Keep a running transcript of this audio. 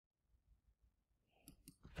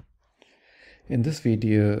In this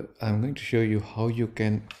video, I'm going to show you how you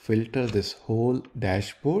can filter this whole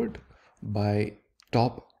dashboard by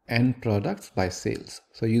top N products by sales.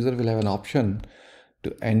 So user will have an option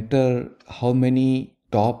to enter how many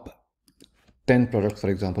top 10 products, for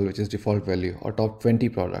example, which is default value, or top 20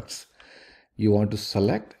 products you want to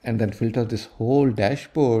select, and then filter this whole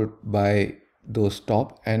dashboard by those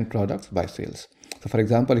top N products by sales. So for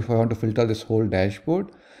example, if I want to filter this whole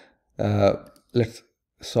dashboard, let's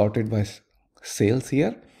sort it by sales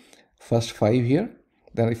here, first 5 here.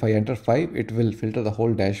 Then if I enter 5, it will filter the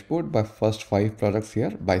whole dashboard by first 5 products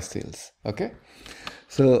here by sales. Okay.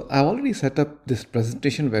 So I've already set up this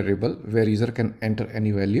presentation variable where user can enter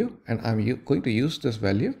any value, and I'm going to use this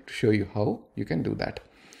value to show you how you can do that.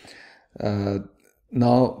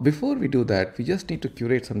 Now, before we do that, we just need to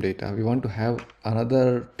curate some data. We want to have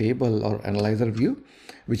another table or analyzer view,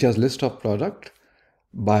 which has list of product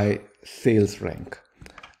by sales rank.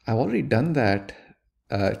 I've already done that.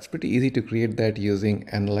 It's pretty easy to create that using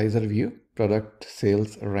analyzer view, product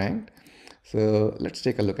sales rank. So let's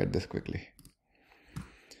take a look at this quickly.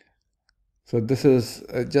 So this is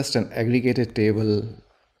just an aggregated table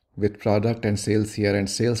with product and sales here, and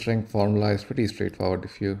sales rank formula is pretty straightforward.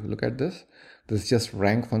 If you look at this, this is just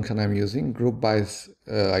rank function I'm using. Group by is,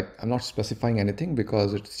 I'm not specifying anything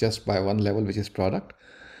because it's just by one level, which is product,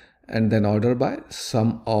 and then order by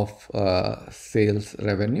sum of sales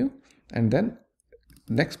revenue, and then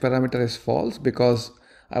next parameter is false because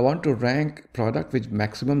I want to rank product with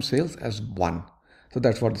maximum sales as 1. So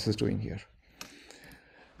that's what this is doing here.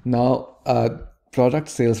 Now, product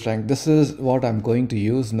sales rank, this is what I'm going to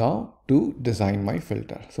use now to design my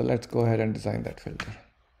filter. So let's go ahead and design that filter.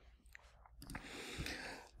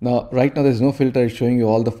 Now, right now there's no filter, it's showing you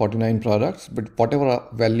all the 49 products, but whatever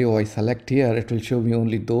value I select here, it will show me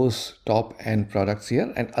only those top N products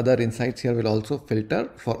here, and other insights here will also filter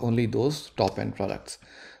for only those top N products.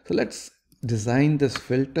 So let's design this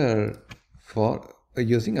filter for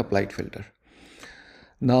using applied filter.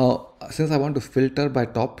 Now, since I want to filter by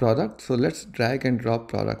top product, so let's drag and drop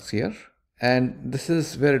products here. And this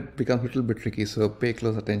is where it becomes a little bit tricky, so pay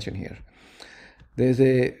close attention here. There's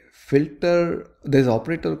a filter, there's an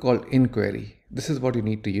operator called inQuery. This is what you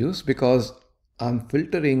need to use because I'm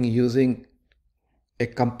filtering using a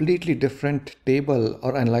completely different table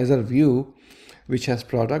or analyzer view, which has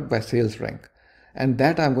product by sales rank. And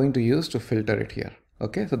that I'm going to use to filter it here.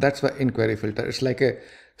 Okay, so that's why inQuery filter. It's like a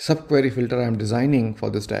subquery filter I'm designing for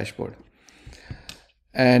this dashboard.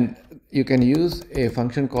 And you can use a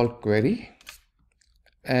function called query.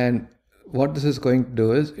 And what this is going to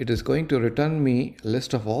do is it is going to return me a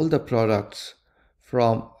list of all the products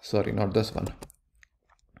from, sorry, not this one.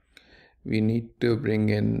 We need to bring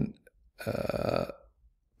in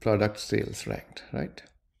product sales ranked, right?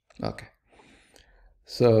 Okay.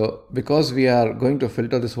 So because we are going to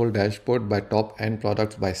filter this whole dashboard by top N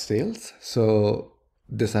products by sales, so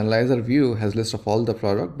this analyzer view has list of all the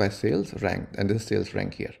product by sales rank, and this sales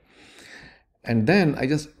rank here. And then I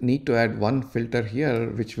just need to add one filter here,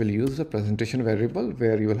 which will use the presentation variable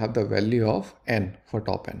where you will have the value of N for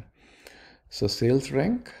top N. So sales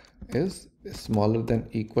rank is smaller than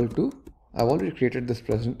equal to, I've already created this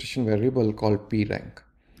presentation variable called P rank.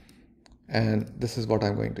 And this is what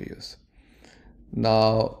I'm going to use.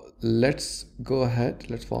 Now let's go ahead,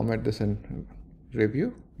 let's format this and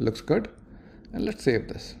review. Looks good. And let's save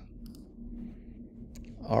this.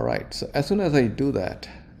 All right, so as soon as I do that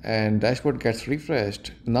and dashboard gets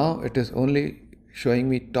refreshed, now it is only showing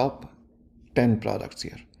me top 10 products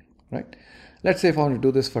here, right? Let's say if I want to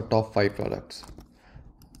do this for top 5 products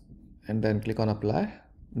and then click on apply.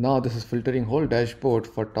 Now this is filtering whole dashboard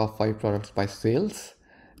for top 5 products by sales.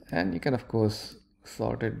 And you can of course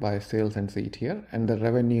sort it by sales and see it here. And the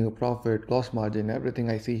revenue, profit, gross margin, everything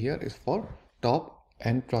I see here is for top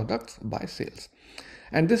N products by sales.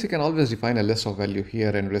 And this you can always define a list of value here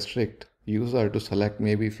and restrict user to select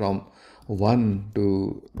maybe from 1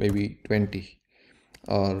 to maybe 20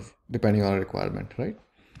 or depending on a requirement, right?